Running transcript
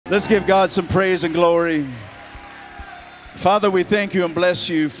Let's give God some praise and glory. Father, we thank you and bless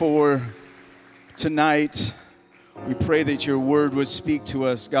you for tonight. We pray that your word would speak to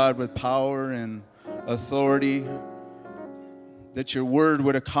us, God, with power and authority, that your word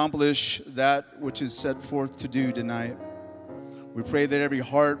would accomplish that which is set forth to do tonight. We pray that every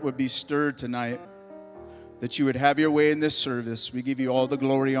heart would be stirred tonight, that you would have your way in this service. We give you all the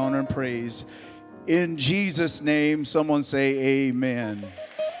glory, honor, and praise. In Jesus' name, someone say amen.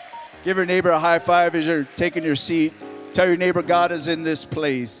 Give your neighbor a high five as you're taking your seat. Tell your neighbor God is in this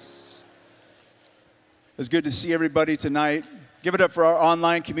place. It's good to see everybody tonight. Give it up for our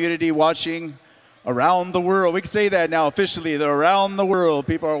online community watching around the world. We can say that now officially. They're around the world.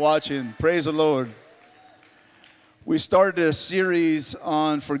 People are watching. Praise the Lord. We started a series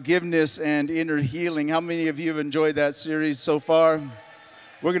on forgiveness and inner healing. How many of you have enjoyed that series so far?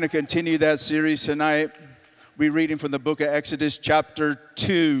 We're going to continue that series tonight. We're reading from the book of Exodus chapter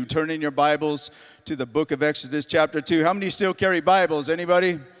 2. Turn in your Bibles to the book of Exodus chapter 2. How many still carry Bibles?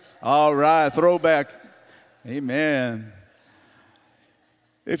 Anybody? All right, throwback. Amen.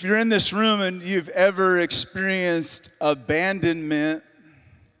 If you're in this room and you've ever experienced abandonment,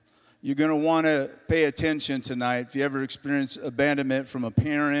 you're going to want to pay attention tonight. If you ever experienced abandonment from a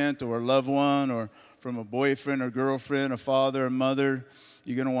parent or a loved one or from a boyfriend or girlfriend, a father or mother,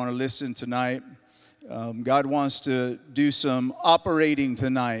 you're going to want to listen tonight. God wants to do some operating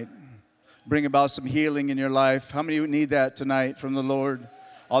tonight, bring about some healing in your life. How many of you need that tonight from the Lord?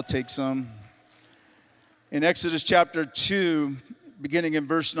 I'll take some. In Exodus chapter 2, beginning in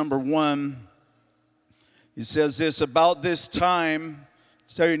verse number 1, it says this: about this time,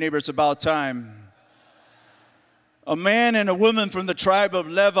 tell your neighbor it's about time, a man and a woman from the tribe of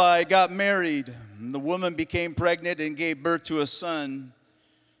Levi got married. And the woman became pregnant and gave birth to a son.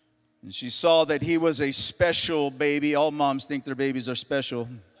 And she saw that he was a special baby. All moms think their babies are special.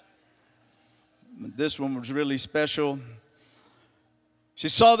 But this one was really special. She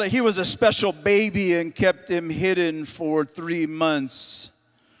saw that he was a special baby and kept him hidden for 3 months.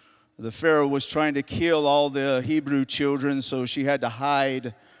 The Pharaoh was trying to kill all the Hebrew children, so she had to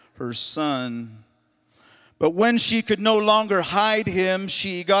hide her son. But when she could no longer hide him,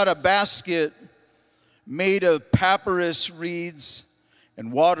 she got a basket made of papyrus reeds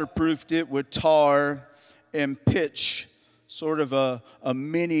and waterproofed it with tar and pitch, sort of a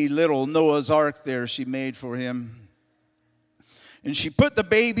mini little Noah's Ark there she made for him. And she put the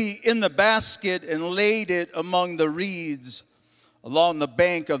baby in the basket and laid it among the reeds along the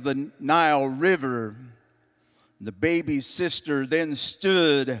bank of the Nile River. The baby's sister then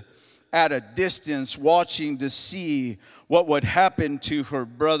stood at a distance watching to see what would happen to her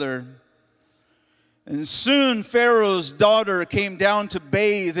brother. And soon Pharaoh's daughter came down to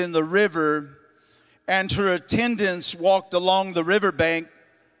bathe in the river, and her attendants walked along the riverbank.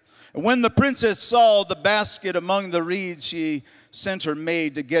 And when the princess saw the basket among the reeds, she sent her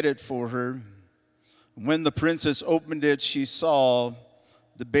maid to get it for her. When the princess opened it, she saw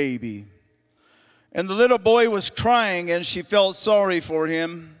the baby. And the little boy was crying, and she felt sorry for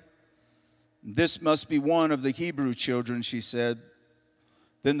him. "This must be one of the Hebrew children," she said.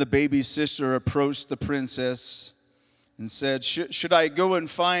 Then the baby's sister approached the princess and said, "Should I go and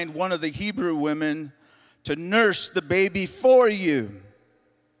find one of the Hebrew women to nurse the baby for you?"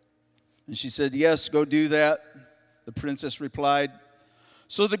 And she said, "Yes, go do that," the princess replied.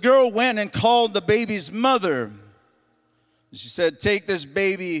 So the girl went and called the baby's mother. She said, "Take this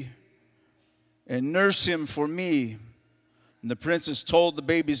baby and nurse him for me." And the princess told the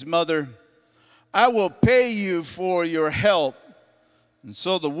baby's mother, "I will pay you for your help." And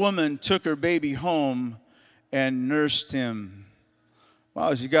so the woman took her baby home and nursed him.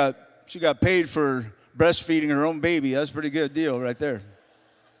 Wow, she got paid for breastfeeding her own baby. That's a pretty good deal right there.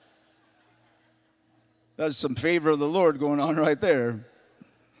 That's some favor of the Lord going on right there.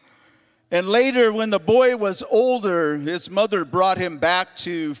 And later, when the boy was older, his mother brought him back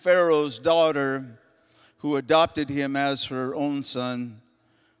to Pharaoh's daughter, who adopted him as her own son.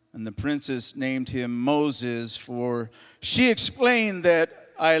 And the princess named him Moses, for she explained that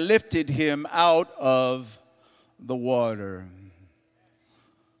I lifted him out of the water.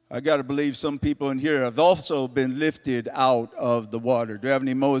 I got to believe some people in here have also been lifted out of the water. Do you have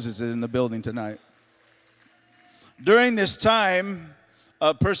any Moses in the building tonight? During this time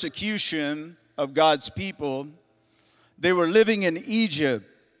of persecution of God's people, they were living in Egypt.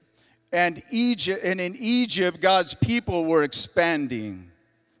 And in Egypt, God's people were expanding.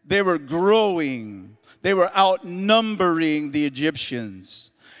 They were growing. They were outnumbering the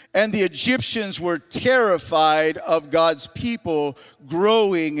Egyptians. And the Egyptians were terrified of God's people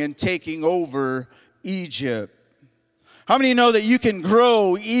growing and taking over Egypt. How many know that you can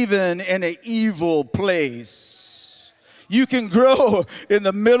grow even in an evil place? You can grow in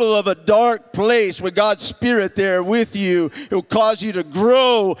the middle of a dark place with God's Spirit there with you. It will cause you to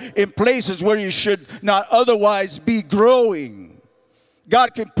grow in places where you should not otherwise be growing.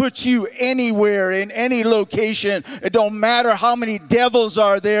 God can put you anywhere, in any location. It don't matter how many devils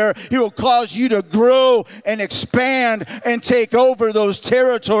are there. He will cause you to grow and expand and take over those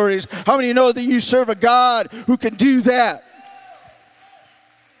territories. How many know that you serve a God who can do that?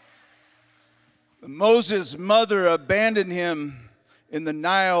 Moses' mother abandoned him in the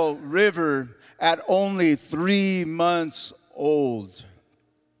Nile River at only 3 months old.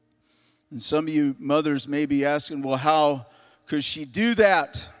 And some of you mothers may be asking, well, how could she do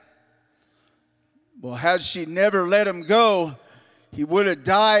that? Well, had she never let him go, he would have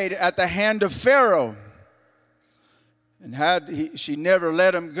died at the hand of Pharaoh. And had she never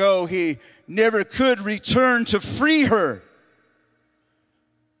let him go, he never could return to free her.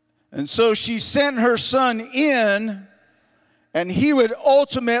 And so she sent her son in, and he would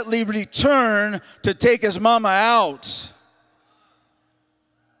ultimately return to take his mama out.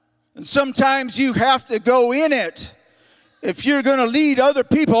 And sometimes you have to go in it if you're going to lead other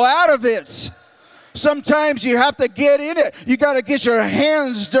people out of it. Sometimes you have to get in it. You got to get your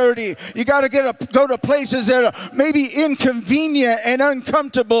hands dirty. You got to go to places that are maybe inconvenient and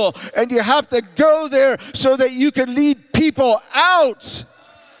uncomfortable. And you have to go there so that you can lead people out.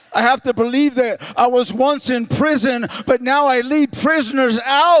 I have to believe that I was once in prison, but now I lead prisoners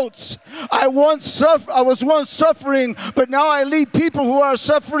out. I was once suffering, but now I lead people who are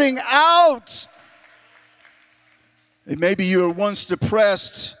suffering out. And maybe you were once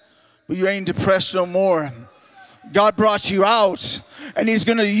depressed, but you ain't depressed no more. God brought you out, and He's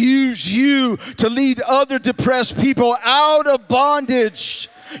going to use you to lead other depressed people out of bondage.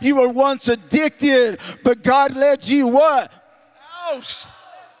 You were once addicted, but God led you what? Out.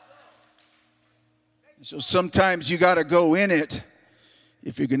 So sometimes you got to go in it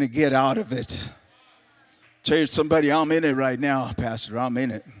if you're going to get out of it. Tell you somebody, I'm in it right now, Pastor. I'm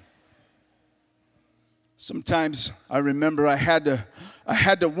in it. Sometimes I remember I had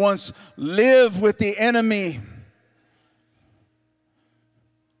to once live with the enemy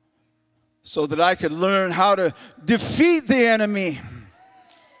so that I could learn how to defeat the enemy.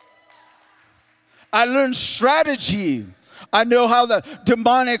 I learned strategy. I know how the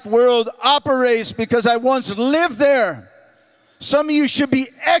demonic world operates because I once lived there. Some of you should be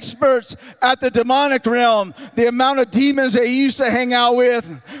experts at the demonic realm. The amount of demons that you used to hang out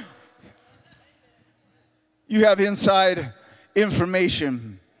with. You have inside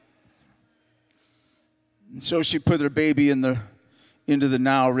information. And so she put her baby into the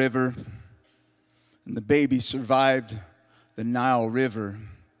Nile River. And the baby survived the Nile River.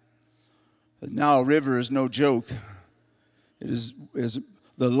 The Nile River is no joke. It is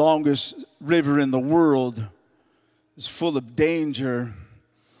the longest river in the world. It's full of danger.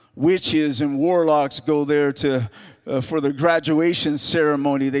 Witches and warlocks go there for the graduation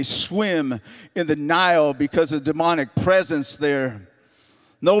ceremony. They swim in the Nile because of demonic presence there.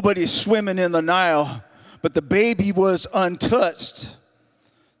 Nobody's swimming in the Nile, but the baby was untouched.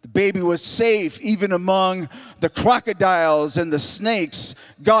 The baby was safe even among the crocodiles and the snakes.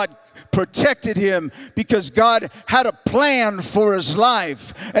 God protected him because God had a plan for his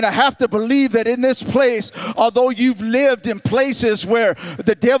life. And I have to believe that in this place, although you've lived in places where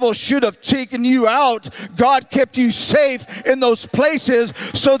the devil should have taken you out, God kept you safe in those places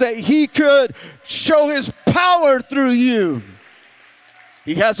so that He could show His power through you.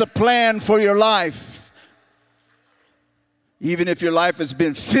 He has a plan for your life. Even if your life has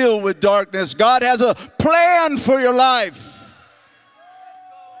been filled with darkness, God has a plan for your life.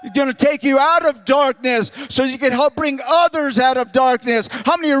 He's going to take you out of darkness so you can help bring others out of darkness.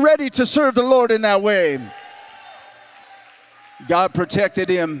 How many are ready to serve the Lord in that way? God protected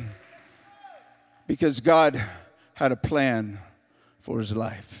him because God had a plan for his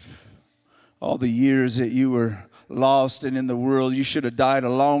life. All the years that you were lost and in the world, you should have died a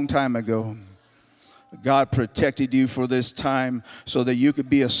long time ago. God protected you for this time so that you could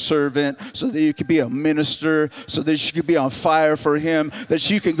be a servant, so that you could be a minister, so that you could be on fire for Him, that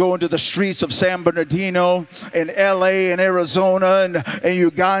you can go into the streets of San Bernardino and LA and Arizona and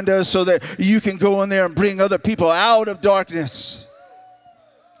Uganda so that you can go in there and bring other people out of darkness.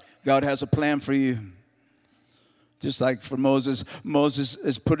 God has a plan for you. Just like for Moses, Moses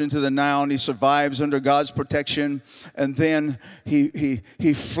is put into the Nile and he survives under God's protection, and then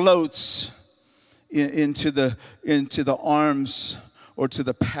he floats into the arms or to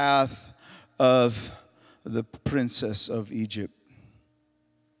the path of the princess of Egypt.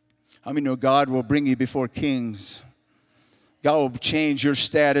 How many know God will bring you before kings? God will change your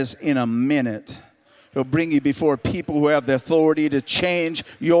status in a minute. He'll bring you before people who have the authority to change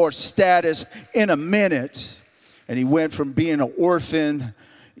your status in a minute. And he went from being an orphan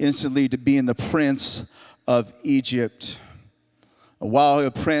instantly to being the prince of Egypt. While a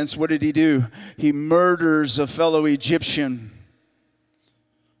prince, what did he do? He murders a fellow Egyptian.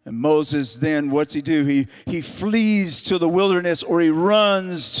 And Moses then, what's he do? He flees to the wilderness, or he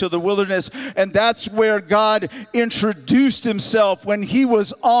runs to the wilderness. And that's where God introduced himself when he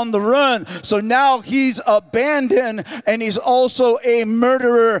was on the run. So now he's abandoned, and he's also a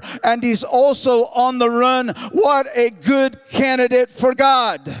murderer, and he's also on the run. What a good candidate for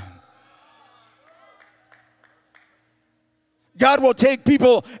God. God will take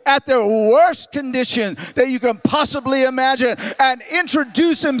people at their worst condition that you can possibly imagine and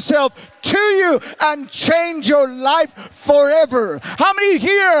introduce himself to you and change your life forever. How many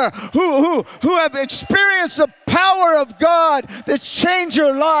here who have experienced the power of God that's changed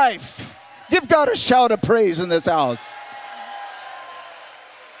your life? Give God a shout of praise in this house.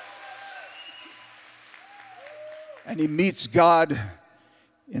 And he meets God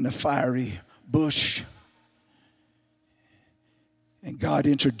in a fiery bush. And God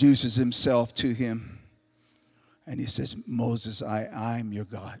introduces himself to him. And he says, Moses, I'm your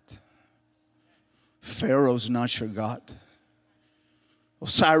God. Pharaoh's not your God.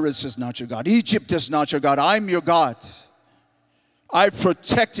 Osiris is not your God. Egypt is not your God. I'm your God. I've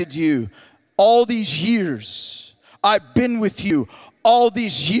protected you all these years. I've been with you all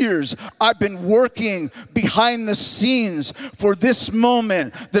these years. I've been working behind the scenes for this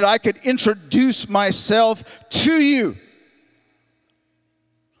moment that I could introduce myself to you.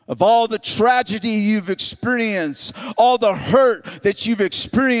 Of all the tragedy you've experienced, all the hurt that you've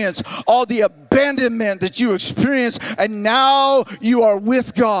experienced, all the abandonment that you experienced, and now you are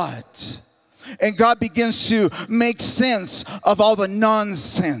with God. And God begins to make sense of all the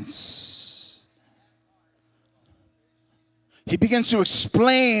nonsense. He begins to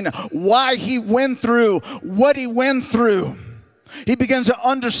explain why he went through what he went through. He begins to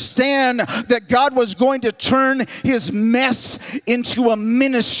understand that God was going to turn his mess into a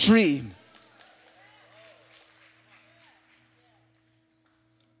ministry.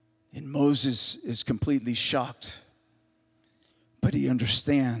 And Moses is completely shocked. But he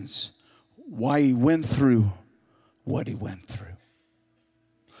understands why he went through what he went through.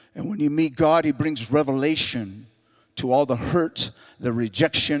 And when you meet God, he brings revelation to all the hurt, the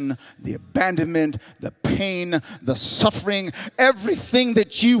rejection, the abandonment, the pain, the suffering, everything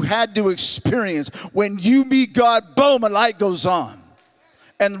that you had to experience. When you meet God, boom, a light goes on.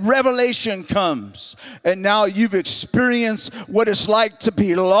 And revelation comes. And now you've experienced what it's like to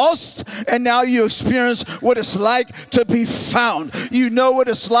be lost. And now you experience what it's like to be found. You know what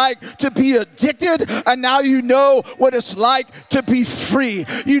it's like to be addicted. And now you know what it's like to be free.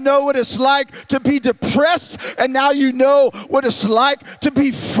 You know what it's like to be depressed. And now you know what it's like to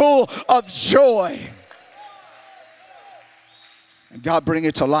be full of joy. And God bring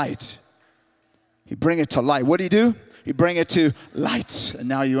it to light. He bring it to light. What do you do? You bring it to light, and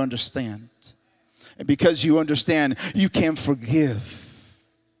now you understand. And because you understand, you can forgive.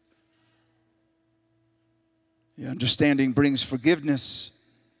 The understanding brings forgiveness.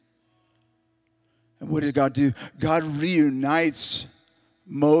 And what did God do? God reunites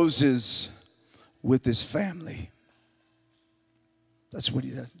Moses with his family. That's what he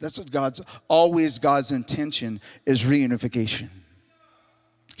does. That's what God's intention is reunification.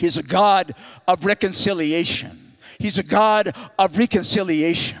 He's a God of reconciliation. He's a God of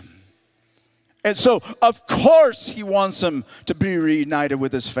reconciliation. And so, of course, he wants him to be reunited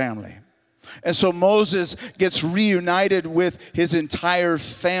with his family. And so Moses gets reunited with his entire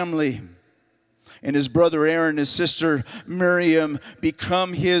family. And his brother Aaron, his sister Miriam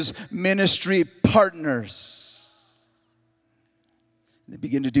become his ministry partners. They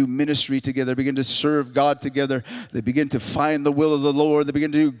begin to do ministry together, begin to serve God together. They begin to find the will of the Lord. They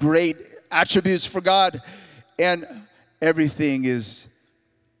begin to do great attributes for God. And everything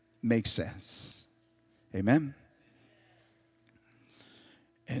makes sense. Amen?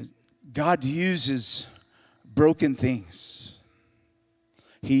 And God uses broken things.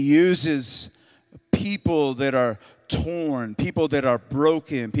 He uses people that are torn, people that are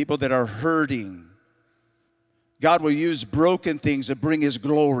broken, people that are hurting. God will use broken things to bring his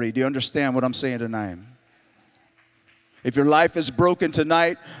glory. Do you understand what I'm saying tonight? If your life is broken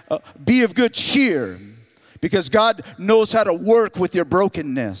tonight, be of good cheer. Because God knows how to work with your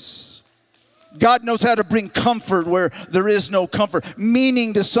brokenness. God knows how to bring comfort where there is no comfort.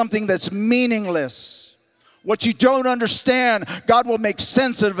 Meaning to something that's meaningless. What you don't understand, God will make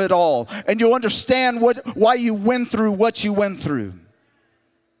sense of it all. And you'll understand why you went through what you went through.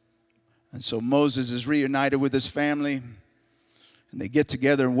 And so Moses is reunited with his family. And they get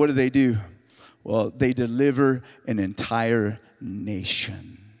together, and what do? Well, they deliver an entire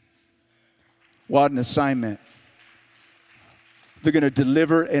nation. What an assignment. They're going to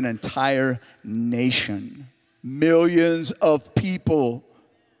deliver an entire nation. Millions of people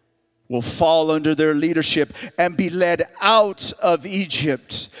will fall under their leadership and be led out of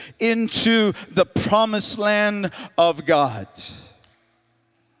Egypt into the promised land of God.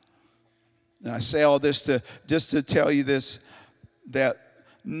 And I say all this just to tell you this, that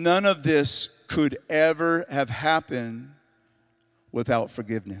none of this could ever have happened without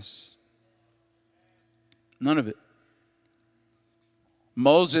forgiveness. None of it.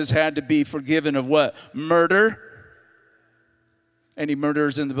 Moses had to be forgiven of what? Murder. Any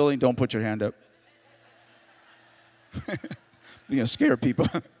murderers in the building? Don't put your hand up. You're going to scare people.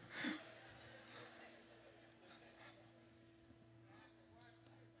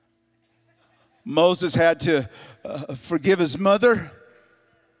 Moses had to forgive his mother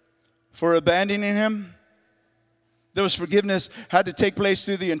for abandoning him. There was forgiveness had to take place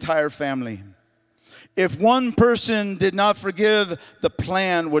through the entire family. If one person did not forgive, the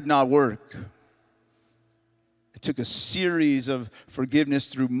plan would not work. It took a series of forgiveness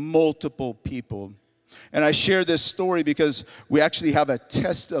through multiple people. And I share this story because we actually have a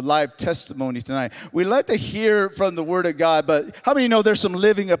live testimony tonight. We like to hear from the Word of God, but how many know there's some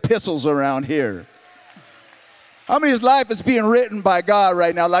living epistles around here? How many's life is being written by God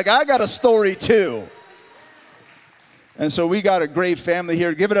right now? Like, I got a story too. And so we got a great family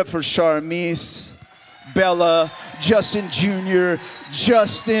here. Give it up for Charmise, Bella, Justin Jr.,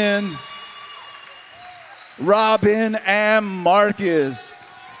 Justin, Robin, and Marcus.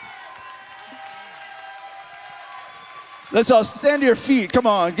 Let's all stand to your feet. Come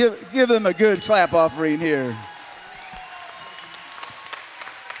on, give them a good clap offering here.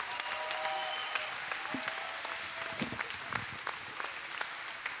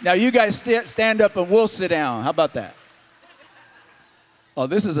 Now you guys stand up and we'll sit down. How about that? Oh,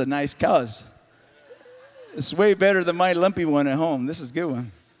 this is a nice couch. It's way better than my lumpy one at home. This is a good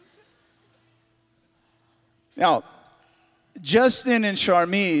one. Now, Justin and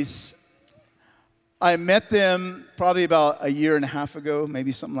Charmise, I met them probably about a year and a half ago,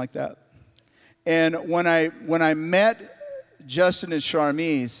 maybe something like that. And when I met Justin and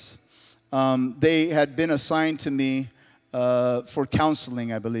Charmise, they had been assigned to me for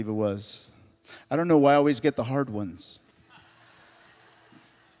counseling, I believe it was. I don't know why I always get the hard ones.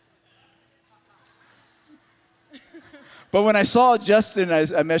 But when I saw Justin,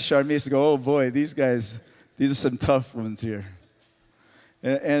 I met Charmise and go, oh boy, these are some tough ones here.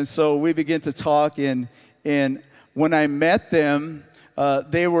 And so we began to talk, and when I met them,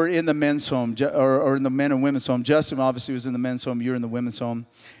 they were in the men's home, or in the men and women's home. Justin obviously was in the men's home, you were in the women's home.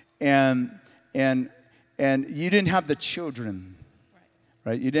 And you didn't have the children,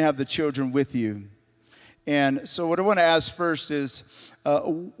 right? You didn't have the children with you. And so what I want to ask first is,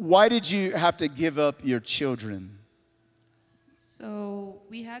 why did you have to give up your children? So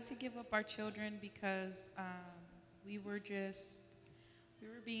we had to give up our children because we were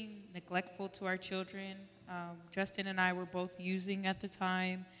being neglectful to our children. Justin and I were both using at the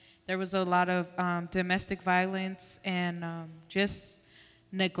time. There was a lot of domestic violence and just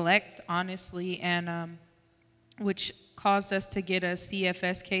neglect, honestly, and which caused us to get a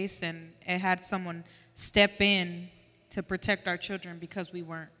CFS case, and it had someone step in to protect our children because we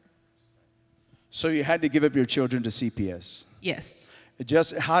weren't. So you had to give up your children to CPS? Yes.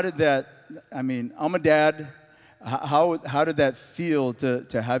 How did that, I mean, I'm a dad. How did that feel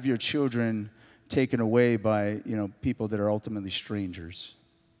to have your children taken away by, people that are ultimately strangers?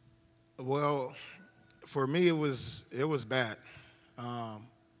 Well, for me, it was bad.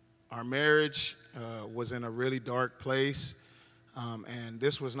 Our marriage was in a really dark place, and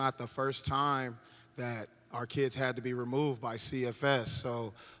this was not the first time that our kids had to be removed by CFS.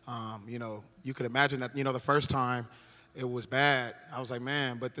 So, you could imagine that, the first time it was bad. I was like,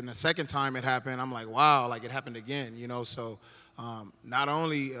 man, but then the second time it happened, I'm like, wow, like it happened again, So not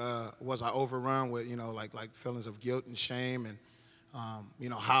only was I overrun with, like feelings of guilt and shame and,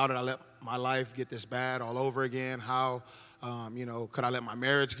 how did I let my life get this bad all over again? How, could I let my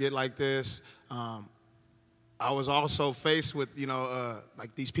marriage get like this? I was also faced with,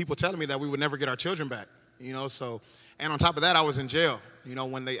 like these people telling me that we would never get our children back, So, and on top of that, I was in jail.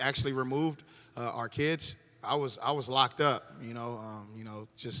 When they actually removed our kids, I was locked up.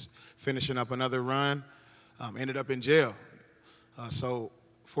 Just finishing up another run, ended up in jail. So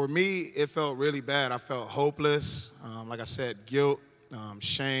For me, it felt really bad. I felt hopeless. Like I said, guilt,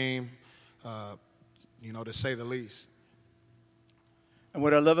 shame, to say the least. And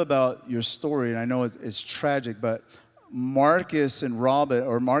what I love about your story, and I know it's tragic, but Marcus and Robin,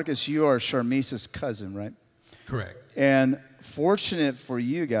 or Marcus, you are Sharmisa's cousin, right? Correct. And fortunate for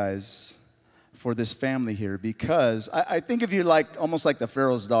you guys, for this family here, because I think of you almost like the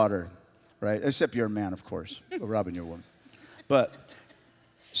Pharaoh's daughter, right? Except you're a man, of course. But Robin, you're a woman. But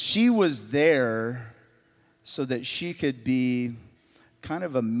she was there so that she could be kind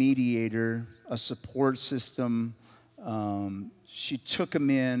of a mediator, a support system. She took him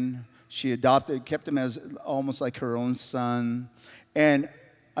in. She adopted, kept him as almost like her own son. And,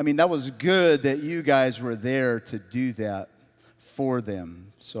 I mean, that was good that you guys were there to do that for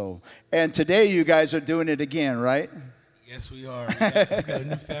them. So, and today you guys are doing it again, right? Yes, we are. We got a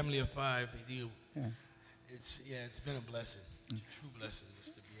new family of 5. They do. Yeah. It's been a blessing. It's a true blessing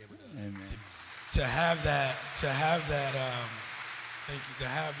just to be able to, Amen. to have that, thank you, to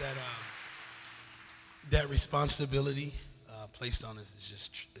have that responsibility placed on us is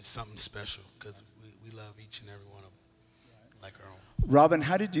just it's something special because we love each and every one of them like our own. Robin,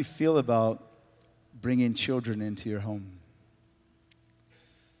 how did you feel about bringing children into your home?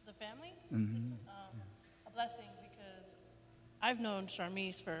 The family? Mm-hmm. A blessing because I've known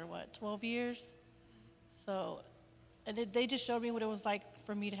Charmise for, 12 years? So, and they just showed me what it was like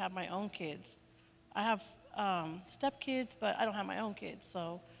for me to have my own kids. I have stepkids, but I don't have my own kids.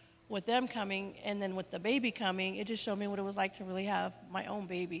 So with them coming and then with the baby coming, it just showed me what it was like to really have my own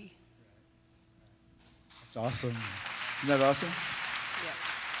baby. That's awesome. Isn't that awesome? Yeah.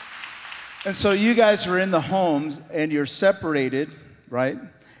 And so you guys are in the homes and you're separated, right?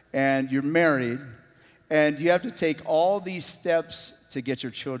 And you're married. And you have to take all these steps to get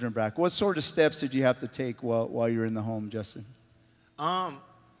your children back. What sort of steps did you have to take while you were in the home, Justin? Well,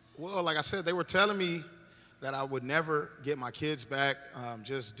 like I said, they were telling me that I would never get my kids back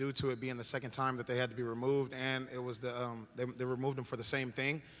just due to it being the second time that they had to be removed. And it was they removed them for the same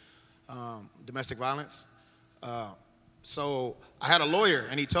thing, domestic violence. So I had a lawyer,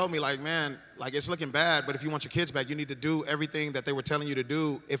 and he told me, man, it's looking bad, but if you want your kids back, you need to do everything that they were telling you to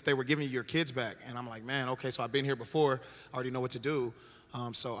do if they were giving you your kids back. And I'm like, man, okay, so I've been here before. I already know what to do.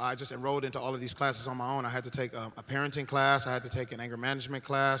 So I just enrolled into all of these classes on my own. I had to take a parenting class. I had to take an anger management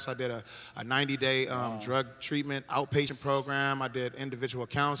class. I did a 90-day drug treatment outpatient program. I did individual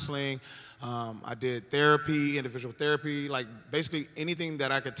counseling. I did therapy, individual therapy, basically anything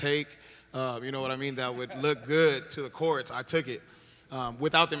that I could take. You know what I mean, that would look good to the courts. I took it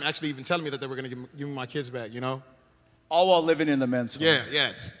without them actually even telling me that they were going to give me my kids back, All while living in the men's home.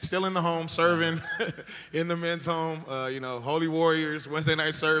 Yeah. Still in the home, serving in the men's home, Holy Warriors, Wednesday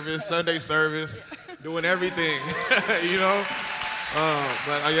night service, Sunday service, doing everything,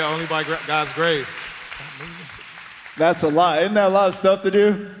 But only by God's grace. That's a lot. Isn't that a lot of stuff to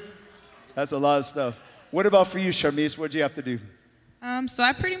do? That's a lot of stuff. What about for you, Sharmise? What did you have to do? So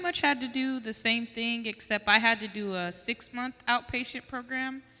I pretty much had to do the same thing, except I had to do a 6-month outpatient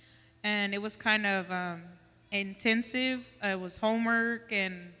program, and it was kind of intensive. It was homework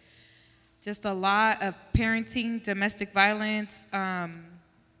and just a lot of parenting, domestic violence,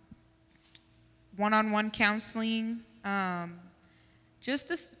 one-on-one counseling,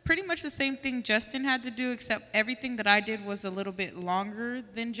 pretty much the same thing Justin had to do, except everything that I did was a little bit longer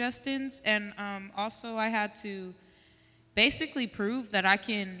than Justin's, and also I had to basically prove that I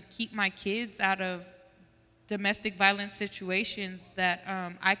can keep my kids out of domestic violence situations, that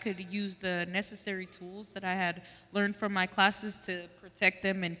I could use the necessary tools that I had learned from my classes to protect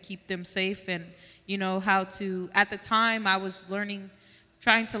them and keep them safe, and how to, at the time I was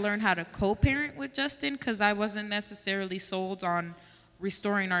trying to learn how to co-parent with Justin because I wasn't necessarily sold on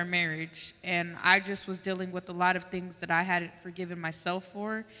restoring our marriage, and I just was dealing with a lot of things that I hadn't forgiven myself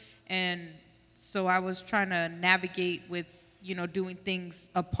for, and so I was trying to navigate with, doing things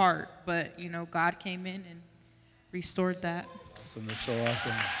apart. But, God came in and restored that. That's awesome. That's so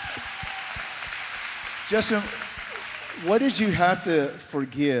awesome. Justin, what did you have to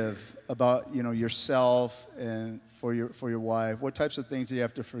forgive about, yourself and for your wife? What types of things did you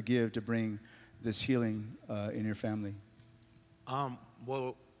have to forgive to bring this healing in your family?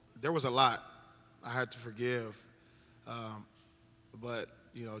 Well, there was a lot I had to forgive. But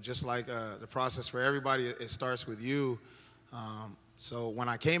just like the process for everybody, it starts with you. So when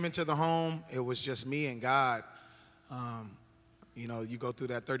I came into the home, it was just me and God. You go through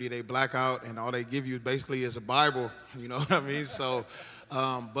that 30-day blackout, and all they give you basically is a Bible. You know what I mean? So,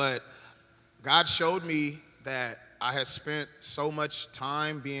 but God showed me that I had spent so much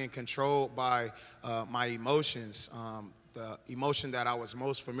time being controlled by my emotions, the emotion that I was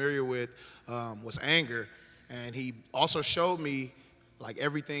most familiar with was anger. And he also showed me like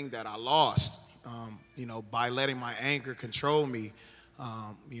everything that I lost, you know, by letting my anger control me.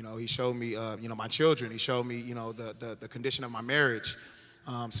 You know, he showed me, you know, my children. He showed me, you know, the condition of my marriage.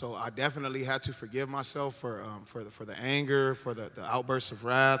 So I definitely had to forgive myself for the anger, for the outbursts of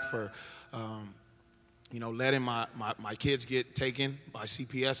wrath, for you know, letting my kids get taken by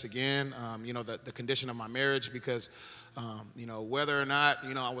CPS again. You know, the condition of my marriage, because you know, whether or not,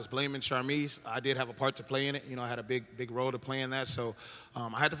 you know, I was blaming Charmise, I did have a part to play in it. You know, I had a big role to play in that. So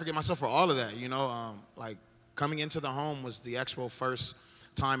I had to forgive myself for all of that. You know, like coming into the home was the actual first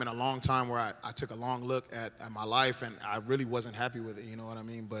time in a long time where I took a long look at my life, and I really wasn't happy with it, you know what I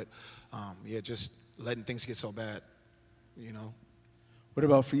mean? But yeah, just letting things get so bad, you know. What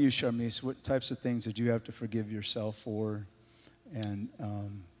about for you, Charmise? What types of things did you have to forgive yourself for, and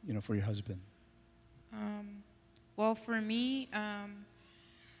you know, for your husband? Well, for me,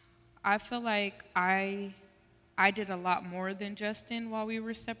 I feel like I did a lot more than Justin while we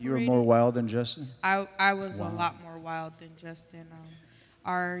were separated. You were more wild than Justin? I was a lot more wild than Justin.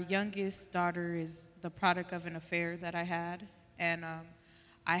 Our youngest daughter is the product of an affair that I had, and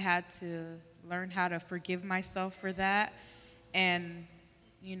I had to learn how to forgive myself for that. And,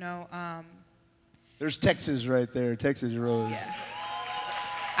 you know, there's Texas right there, Texas Rose. Yeah.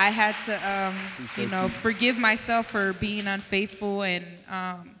 I had to, So you know, forgive myself for being unfaithful, and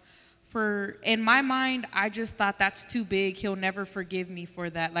in my mind, I just thought that's too big. He'll never forgive me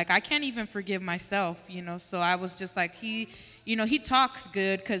for that. Like, I can't even forgive myself, you know. So I was just like, you know, he talks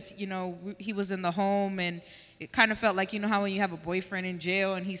good because, you know, he was in the home, and it kind of felt like, you know, how when you have a boyfriend in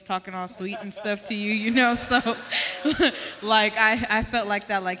jail and he's talking all sweet and stuff to you, you know. So, like, I felt like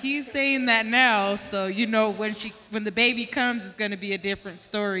that. Like, he's saying that now. So, you know, when the baby comes, it's going to be a different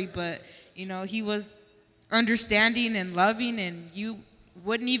story. But, you know, he was understanding and loving, and you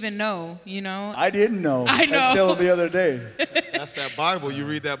wouldn't even know, you know. I didn't know. I know. Until the other day. That's that Bible. You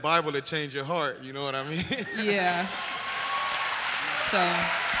read that Bible, it changed your heart. You know what I mean? Yeah. So.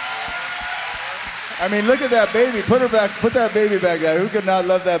 I mean, look at that baby. Put that baby back there. Who could not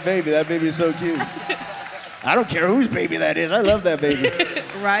love that baby? That baby's so cute. I don't care whose baby that is. I love that baby.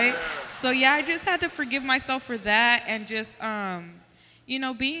 Right? So, yeah, I just had to forgive myself for that, and just, you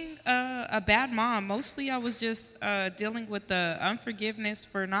know, being a bad mom. Mostly I was just dealing with the unforgiveness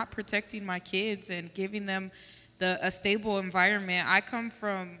for not protecting my kids and giving them a stable environment. I come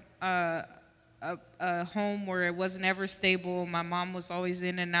from a home where it was never stable. My mom was always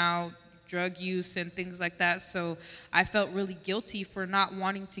in and out, drug use and things like that. So I felt really guilty for not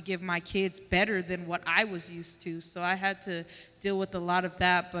wanting to give my kids better than what I was used to. So I had to deal with a lot of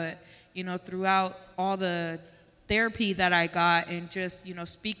that. But, you know, throughout all the therapy that I got, and just, you know,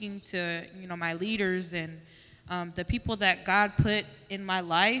 speaking to, you know, my leaders and the people that God put in my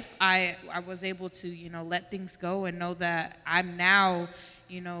life, I was able to, you know, let things go and know that I'm now,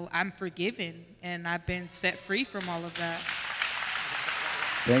 you know, I'm forgiven, and I've been set free from all of that.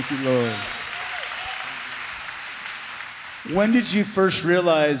 Thank you, Lord. When did you first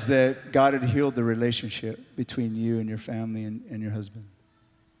realize that God had healed the relationship between you and your family and your husband?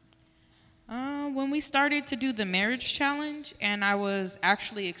 When we started to do the marriage challenge, and I was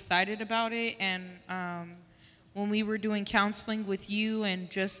actually excited about it, and when we were doing counseling with you and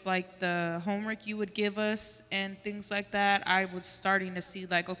just like the homework you would give us and things like that, I was starting to see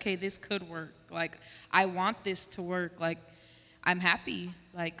like, okay, this could work. Like, I want this to work. Like, I'm happy.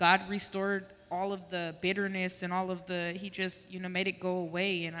 Like, God restored all of the bitterness and all of he just, you know, made it go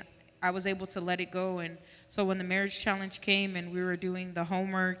away, and I was able to let it go. And so when the marriage challenge came and we were doing the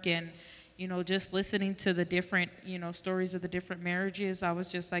homework and, you know, just listening to the different, you know, stories of the different marriages, I was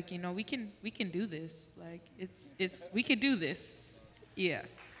just like, you know, we can do this. Like, we could do this. Yeah.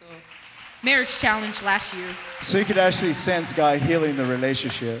 So marriage challenge last year. So you could actually sense God healing the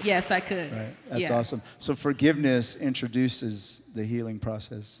relationship. Yes, I could. Right. That's awesome. So forgiveness introduces the healing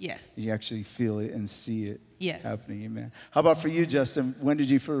process. Yes. You actually feel it and see it happening. Amen. How about for you, Justin? When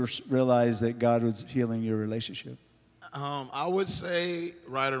did you first realize that God was healing your relationship? I would say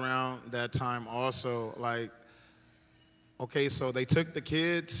right around that time also. Like, okay, so they took the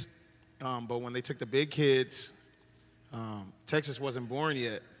kids, but when they took the big kids, Texas wasn't born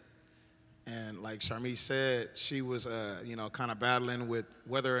yet. And like Charmise said, she was, you know, kind of battling with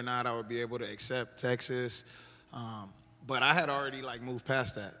whether or not I would be able to accept Texas. But I had already like moved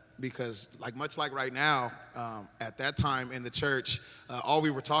past that, because like much like right now, at that time in the church, all we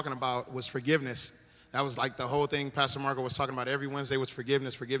were talking about was forgiveness. That was like the whole thing Pastor Marco was talking about every Wednesday was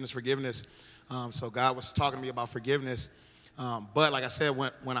forgiveness, forgiveness, forgiveness. So God was talking to me about forgiveness. But like I said,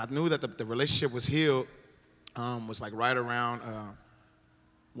 when I knew that the relationship was healed, was like right around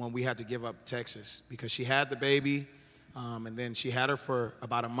when we had to give up Texas, because she had the baby, and then she had her for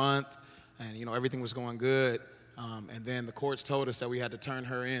about a month, and everything was going good, and then the courts told us that we had to turn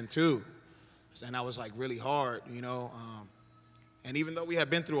her in too, and that was like really hard, and even though we had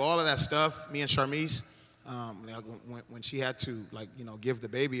been through all of that stuff, me and Charmise, when she had to give the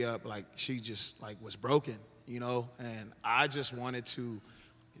baby up, like she just like was broken, and I just wanted to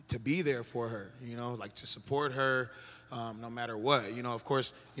be there for her, like to support her, no matter what. Of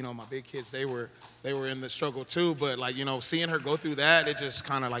course, my big kids, they were in the struggle too, but like, seeing her go through that, it just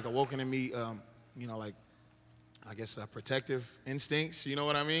kind of like awoken in me, like, I guess protective instincts, you know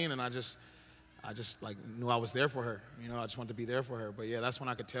what I mean? And I just like knew I was there for her, I just wanted to be there for her. But yeah, that's when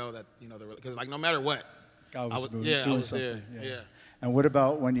I could tell that, because like no matter what, God was moving, yeah, doing I was something. there. Yeah. And what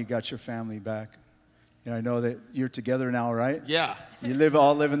about when you got your family back? I know that you're together now, right? Yeah. You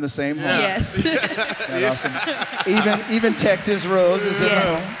all live in the same home. Yes. That's awesome. Even Texas Rose is in the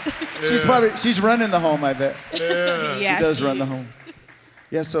home. She's running the home, I bet. Yeah. She does run the home.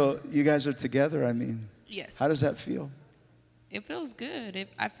 Yeah, so you guys are together, I mean. Yes. How does that feel? It feels good.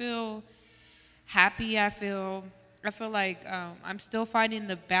 I feel happy. I feel like I'm still finding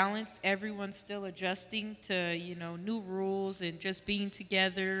the balance. Everyone's still adjusting to, new rules and just being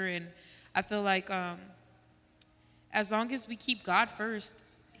together. And I feel like as long as we keep God first,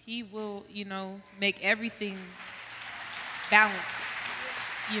 He will, make everything balanced.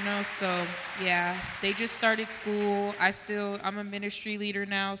 So yeah, they just started school. I'm a ministry leader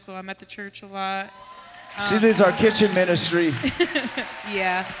now, so I'm at the church a lot. She leads our kitchen ministry.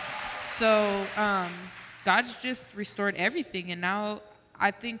 Yeah. So God's just restored everything, and now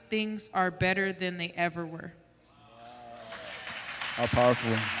I think things are better than they ever were. How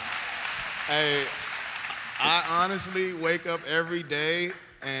powerful. Hey, I honestly wake up every day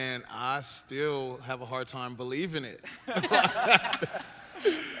and I still have a hard time believing it.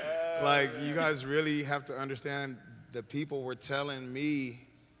 Like, you guys really have to understand, the people were telling me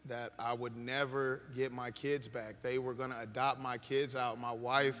that I would never get my kids back. They were gonna adopt my kids out. My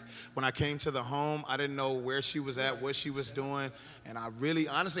wife, when I came to the home, I didn't know where she was at, what she was doing, and I really,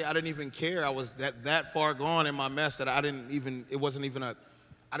 honestly, I didn't even care. I was that far gone in my mess that I didn't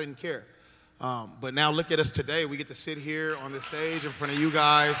care. But now look at us today. We get to sit here on the stage in front of you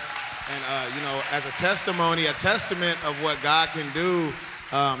guys, and as a testimony, a testament of what God can do.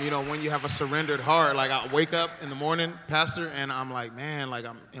 When you have a surrendered heart. Like, I wake up in the morning, Pastor, and I'm like, man, like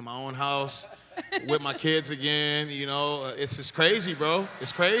I'm in my own house with my kids again. It's just crazy, bro.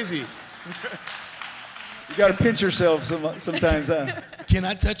 It's crazy. You got to pinch yourself sometimes, huh? Can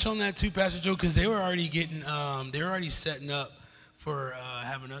I touch on that too, Pastor Joe? Because they were already setting up for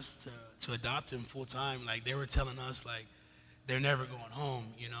having us to adopt him full time. Like, they were telling us like they're never going home,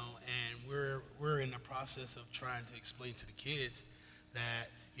 and we're in the process of trying to explain to the kids that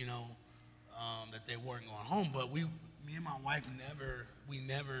that they weren't going home. But me and my wife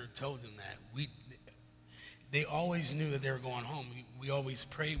never told them that. They always knew that they were going home. We always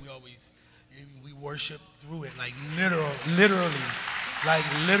prayed. We worshiped through it. Like literally,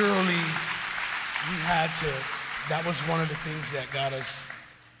 we had to. That was one of the things that got us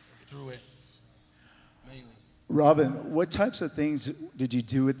through it. Mainly. Robin, what types of things did you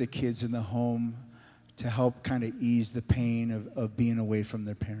do with the kids in the home to help kind of ease the pain of being away from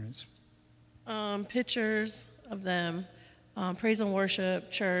their parents? Pictures of them, praise and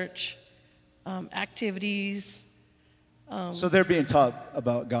worship, church, activities. So they're being taught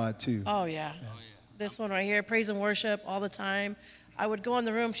about God too. Oh yeah. This one right here, praise and worship all the time. I would go in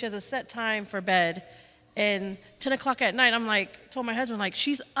the room. She has a set time for bed. And 10 o'clock at night, I'm like, told my husband, like,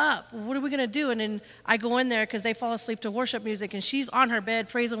 she's up. What are we going to do? And then I go in there because they fall asleep to worship music, and she's on her bed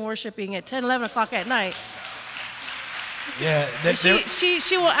praise and worshiping at 10, 11 o'clock at night. Yeah.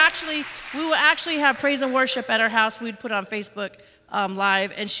 She will actually, we will actually have praise and worship at our house. We'd put on Facebook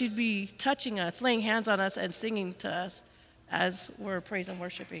Live, and she'd be touching us, laying hands on us, and singing to us as we're praise and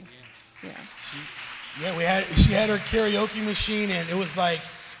worshiping. Yeah. She had her karaoke machine, and it was like,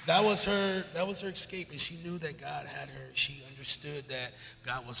 that was her escape, and she knew that God had her. She understood that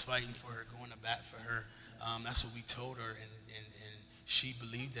God was fighting for her, going to bat for her. That's what we told her, and she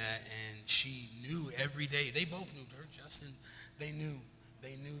believed that, and she knew every day. They both knew, her, Justin. They knew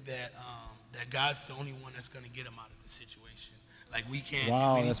that that God's the only one that's going to get them out of this situation. Like, we can't.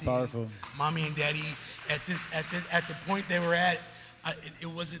 Wow, do anything. That's powerful. Mommy and Daddy, at the point they were at, it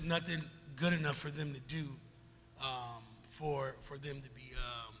wasn't nothing good enough for them to do, for them to be.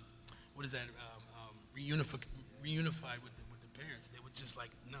 What is that? Reunified with the parents. They were just like,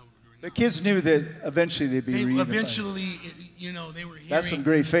 no. The kids knew that eventually they'd be reunified. Eventually, they were hearing. That's some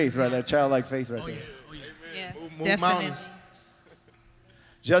great faith, right? That childlike faith right there. Oh, yeah. Move definitely. mountains.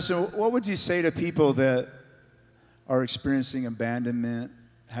 Justin, what would you say to people that are experiencing abandonment,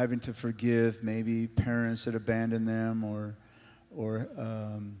 having to forgive maybe parents that abandoned them, or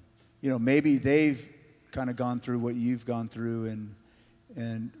maybe they've kind of gone through what you've gone through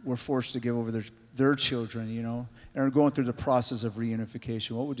and were forced to give over their children, and are going through the process of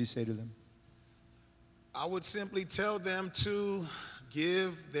reunification. What would you say to them? I would simply tell them to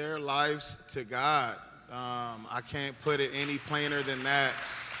give their lives to God. I can't put it any plainer than that.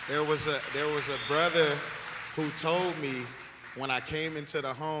 There was a brother who told me when I came into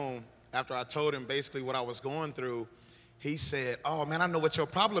the home, after I told him basically what I was going through, he said, "Oh man, I know what your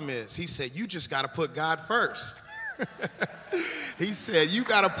problem is." He said, "You just got to put God first." He said, "You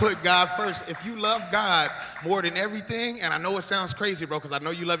got to put God first. If you love God more than everything," and I know it sounds crazy, bro, because I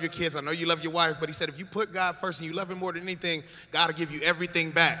know you love your kids, I know you love your wife, but he said, if you put God first and you love him more than anything, God will give you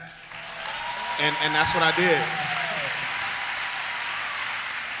everything back. And that's what I did.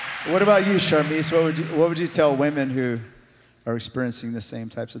 What about you, Charmise? What would you tell women who are experiencing the same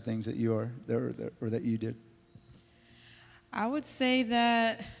types of things that you are, or that you did? I would say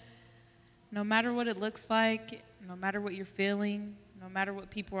that no matter what it looks like, no matter what you're feeling, no matter what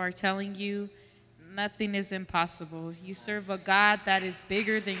people are telling you, nothing is impossible. You serve a God that is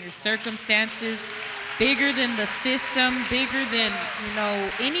bigger than your circumstances, bigger than the system, bigger than,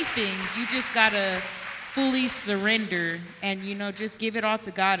 anything. You just gotta fully surrender and, just give it all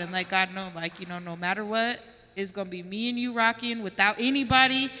to God and let God know, no matter what, it's gonna be me and you rocking without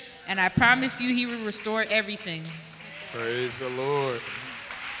anybody, and I promise you He will restore everything. Praise the Lord.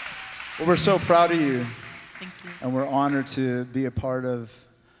 Well, we're so proud of you. Thank you. And we're honored to be a part of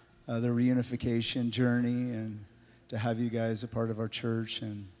the reunification journey and to have you guys a part of our church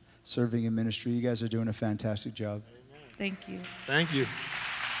and serving in ministry. You guys are doing a fantastic job. Thank you. Thank you.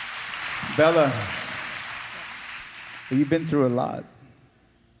 Bella, you've been through a lot.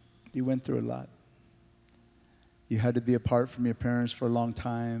 You went through a lot. You had to be apart from your parents for a long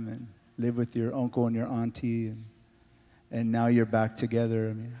time and live with your uncle and your auntie, and now you're back together.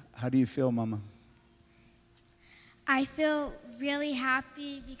 I mean, how do you feel, Mama? I feel really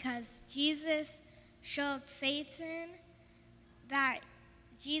happy because Jesus showed Satan that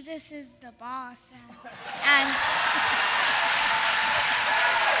Jesus is the boss. And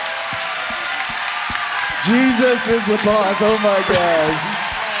Jesus is the boss. Oh my gosh.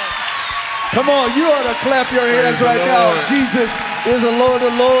 Come on, you ought to clap your hands Praise right now. Jesus is the Lord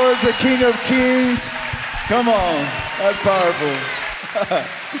of Lords, the King of Kings. Come on, that's powerful.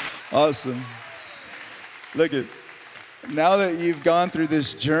 Awesome. Look at, now that you've gone through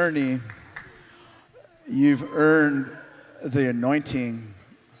this journey, you've earned the anointing,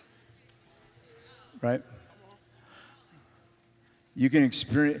 right? You can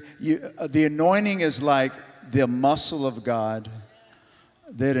experience, the anointing is like the muscle of God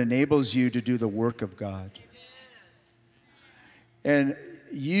that enables you to do the work of God. And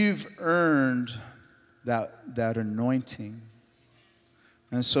you've earned that anointing.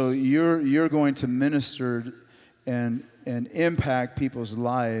 And so you're going to minister and impact people's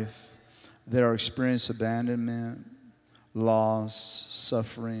life that are experiencing abandonment, loss,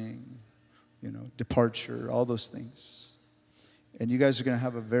 suffering, departure, all those things. And you guys are going to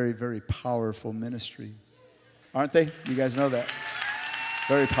have a very, very powerful ministry. Aren't they? You guys know that.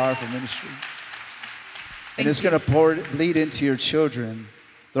 Very powerful ministry. And it's going to bleed into your children.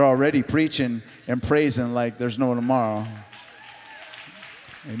 They're already preaching and praising like there's no tomorrow.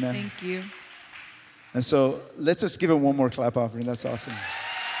 Amen. Thank you. And so let's just give him one more clap offering. That's awesome.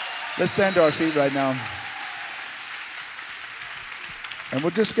 Let's stand to our feet right now. And we're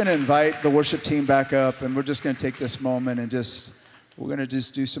just going to invite the worship team back up, and we're just going to take this moment and we're going to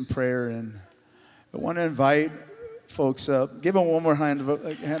just do some prayer. And I want to invite folks up. Give them one more hand of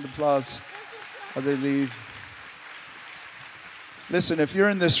applause as they leave. Listen, if you're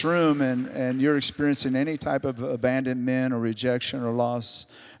in this room and you're experiencing any type of abandonment or rejection or loss,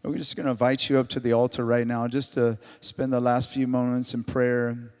 we're just going to invite you up to the altar right now just to spend the last few moments in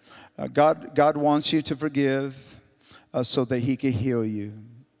prayer. God wants you to forgive so that He can heal you.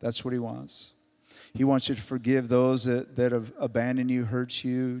 That's what He wants. He wants you to forgive those that have abandoned you, hurt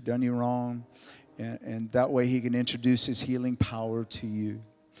you, done you wrong. And that way He can introduce His healing power to you.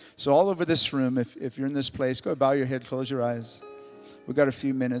 So all over this room, if you're in this place, go bow your head, close your eyes. We've got a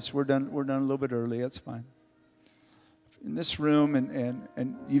few minutes. We're done a little bit early. That's fine. In this room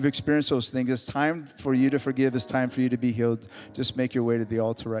and you've experienced those things, it's time for you to forgive. It's time for you to be healed. Just make your way to the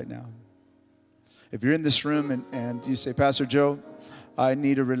altar right now. If you're in this room and you say, Pastor Joe, I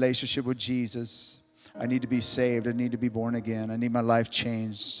need a relationship with Jesus. I need to be saved. I need to be born again. I need my life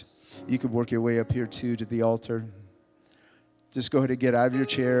changed. You could work your way up here too to the altar. Just go ahead and get out of your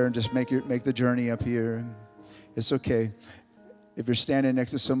chair and just make the journey up here. It's okay. If you're standing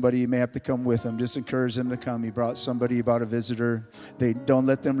next to somebody, you may have to come with them. Just encourage them to come. You brought somebody, you brought a visitor. Don't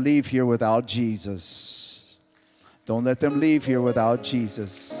let them leave here without Jesus. Don't let them leave here without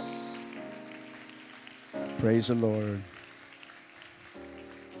Jesus. Praise the Lord.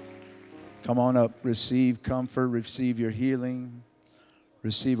 Come on up. Receive comfort. Receive your healing.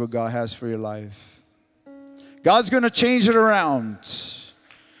 Receive what God has for your life. God's going to change it around.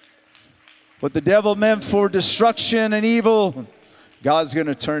 What the devil meant for destruction and evil, God's going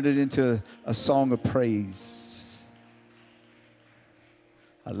to turn it into a song of praise.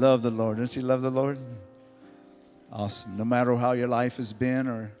 I love the Lord. Don't you love the Lord? Awesome. No matter how your life has been,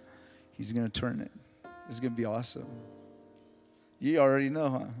 or He's going to turn it. It's going to be awesome. You already know,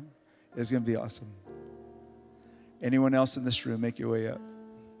 huh? It's going to be awesome. Anyone else in this room, make your way up.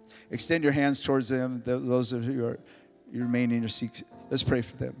 Extend your hands towards them. Those of you who remain in your seats, let's pray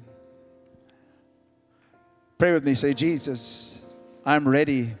for them. Pray with me. Say, Jesus, I'm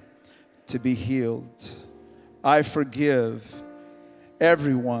ready to be healed. I forgive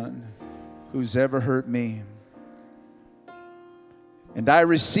everyone who's ever hurt me. And I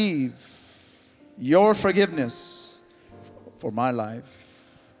receive your forgiveness for my life.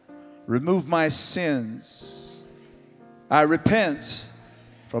 Remove my sins. I repent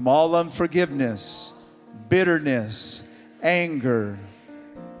from all unforgiveness, bitterness, anger.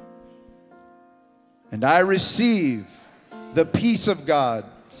 And I receive the peace of God,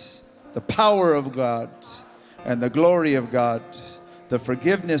 the power of God, and the glory of God, the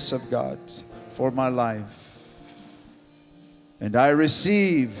forgiveness of God for my life. And I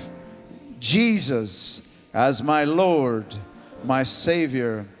receive Jesus as my Lord, my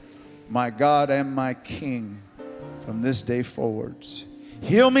Savior, my God and my King from this day forward.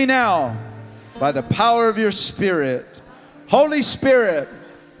 Heal me now by the power of your Spirit. Holy Spirit,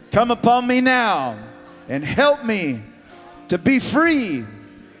 come upon me now and help me to be free,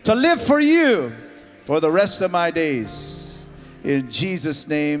 to live for you for the rest of my days. In Jesus'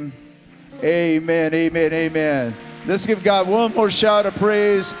 name, amen, amen, amen. Let's give God one more shout of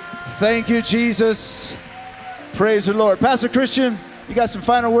praise. Thank you, Jesus. Praise the Lord. Pastor Christian, you got some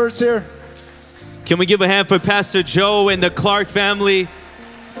final words here? Can we give a hand for Pastor Joe and the Clark family?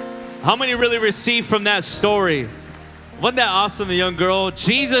 How many really received from that story? Wasn't that awesome, the young girl?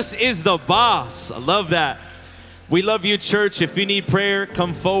 Jesus is the boss. I love that. We love you, church. If you need prayer,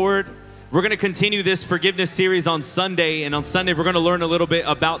 come forward. We're going to continue this forgiveness series on Sunday. And on Sunday, we're going to learn a little bit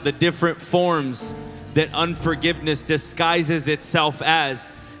about the different forms that unforgiveness disguises itself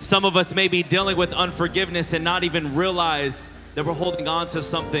as. Some of us may be dealing with unforgiveness and not even realize that we're holding on to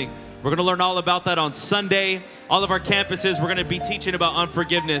something. We're going to learn all about that on Sunday. All of our campuses, we're going to be teaching about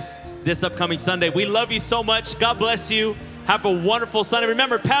unforgiveness this upcoming Sunday. We love you so much. God bless you. Have a wonderful Sunday.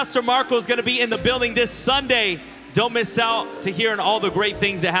 Remember, Pastor Marco is going to be in the building this Sunday. Don't miss out to hearing all the great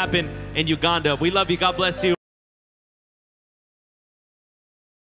things that happen in Uganda. We love you. God bless you.